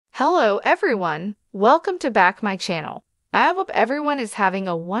Hello everyone, welcome to back my channel. I hope everyone is having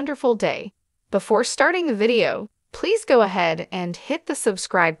a wonderful day. Before starting the video, please go ahead and hit the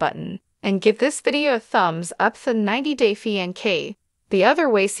subscribe button and give this video a thumbs up. The 90-Day Fiancé, The Other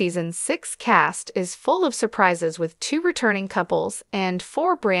Way Season 6 cast is full of surprises with 2 returning couples and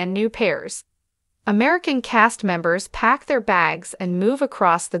 4 brand new pairs. American cast members pack their bags and move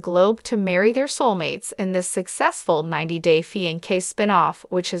across the globe to marry their soulmates in this successful 90-Day Fiancé spin-off,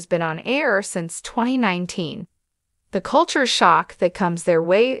 which has been on air since 2019. The culture shock that comes their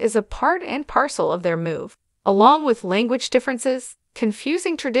way is a part and parcel of their move, along with language differences,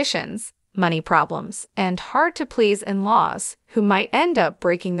 confusing traditions, money problems, and hard-to-please in-laws who might end up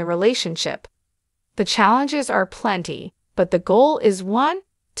breaking the relationship. The challenges are plenty, but the goal is one: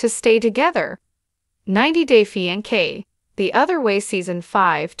 to stay together. 90-Day Fiancé, The Other Way Season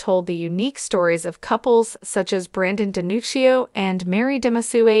 5 told the unique stories of couples such as Brandon Danuccio and Mary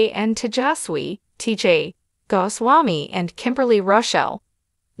Demasue and Tejaswi, TJ Goswami and Kimberly Rochelle.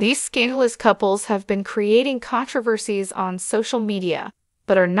 These scandalous couples have been creating controversies on social media,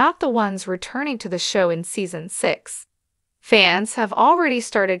 but are not the ones returning to the show in Season 6. Fans have already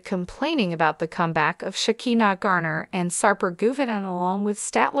started complaining about the comeback of Shekinah Garner and Sarper Guvin, along with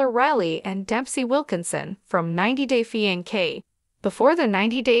Statler Riley and Dempsey Wilkinson from 90-Day Fiancé before the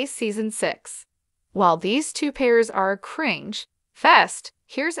 90 Days Season 6. While these 2 pairs are a cringe fest,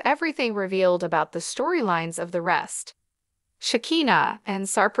 here's everything revealed about the storylines of the rest. Shekinah and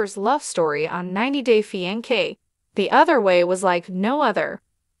Sarper's love story on 90-Day Fiancé, The Other Way was like no other.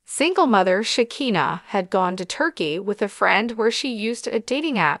 Single mother Shekinah had gone to Turkey with a friend where she used a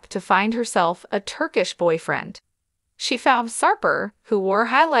dating app to find herself a Turkish boyfriend. She found Sarper, who wore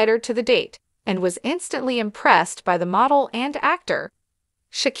highlighter to the date, and was instantly impressed by the model and actor.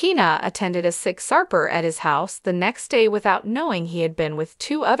 Shekinah attended a sick Sarper at his house the next day without knowing he had been with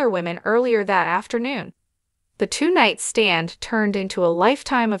 2 other women earlier that afternoon. The 2-night stand turned into a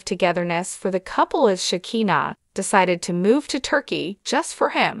lifetime of togetherness for the couple as Shekinah decided to move to Turkey just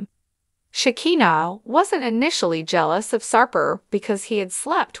for him. Shekinah wasn't initially jealous of Sarper because he had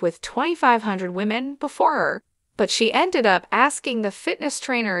slept with 2,500 women before her, but she ended up asking the fitness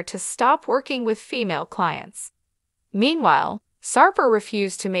trainer to stop working with female clients. Meanwhile, Sarper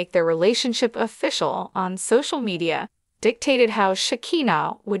refused to make their relationship official on social media, dictated how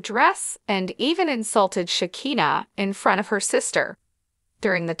Shekinah would dress, and even insulted Shekinah in front of her sister.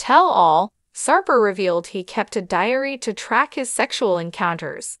 During the tell-all, Sarper revealed he kept a diary to track his sexual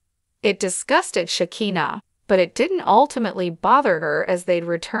encounters. It disgusted Shekinah, but it didn't ultimately bother her as they'd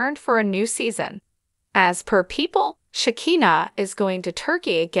returned for a new season. As per People, Shekinah is going to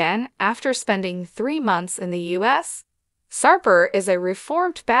Turkey again after spending 3 months in the US. Sarper is a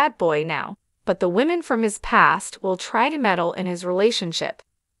reformed bad boy now, but the women from his past will try to meddle in his relationship.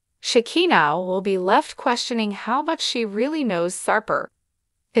 Shekinah will be left questioning how much she really knows Sarper.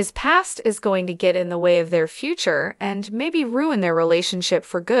 His past is going to get in the way of their future and maybe ruin their relationship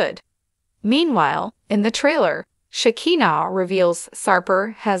for good. Meanwhile, in the trailer, Shekinah reveals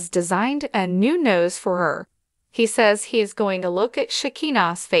Sarper has designed a new nose for her. He says he is going to look at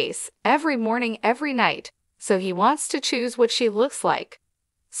Shekinah's face every morning, every night, so he wants to choose what she looks like.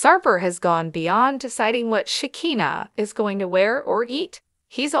 Sarper has gone beyond deciding what Shekinah is going to wear or eat.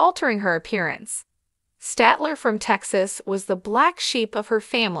 He's altering her appearance. Statler from Texas was the black sheep of her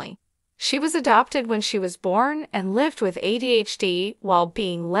family. She was adopted when she was born and lived with ADHD while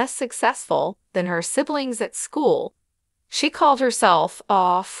being less successful than her siblings at school. She called herself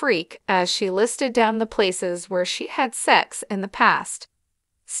a freak as she listed down the places where she had sex in the past.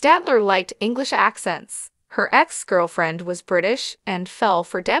 Statler liked English accents. Her ex-girlfriend was British and fell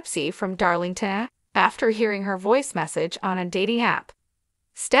for Dempsey from Darlington after hearing her voice message on a dating app.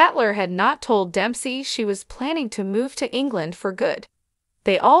 Statler had not told Dempsey she was planning to move to England for good.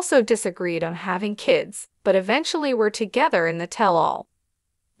 They also disagreed on having kids, but eventually were together in the tell-all.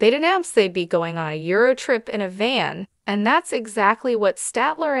 They'd announced they'd be going on a Euro trip in a van, and that's exactly what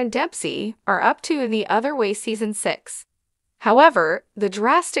Statler and Dempsey are up to in The Other Way Season 6. However, the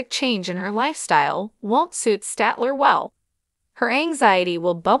drastic change in her lifestyle won't suit Statler well. Her anxiety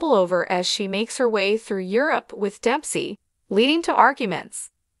will bubble over as she makes her way through Europe with Dempsey, leading to arguments.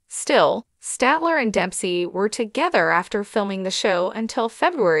 Still, Statler and Dempsey were together after filming the show until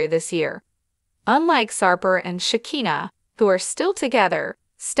February this year. Unlike Sarper and Shekinah, who are still together,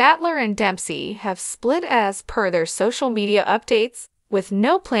 Statler and Dempsey have split as per their social media updates, with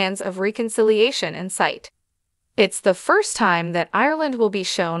no plans of reconciliation in sight. It's the first time that Ireland will be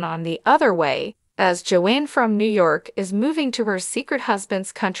shown on The Other Way, as Joanne from New York is moving to her secret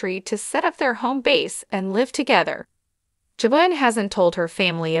husband's country to set up their home base and live together. Joanne hasn't told her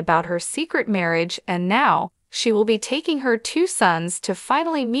family about her secret marriage, and now she will be taking her two sons to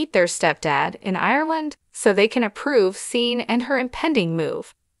finally meet their stepdad in Ireland so they can approve Scene and her impending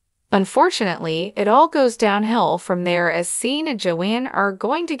move. Unfortunately, it all goes downhill from there as Scene and Joanne are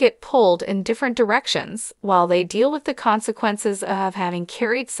going to get pulled in different directions while they deal with the consequences of having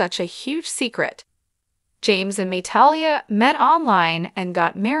carried such a huge secret. James and Metalia met online and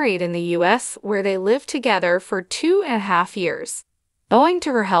got married in the US, where they lived together for 2.5 years. Owing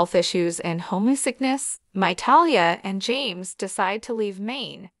to her health issues and homesickness, Metalia and James decide to leave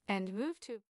Maine and move to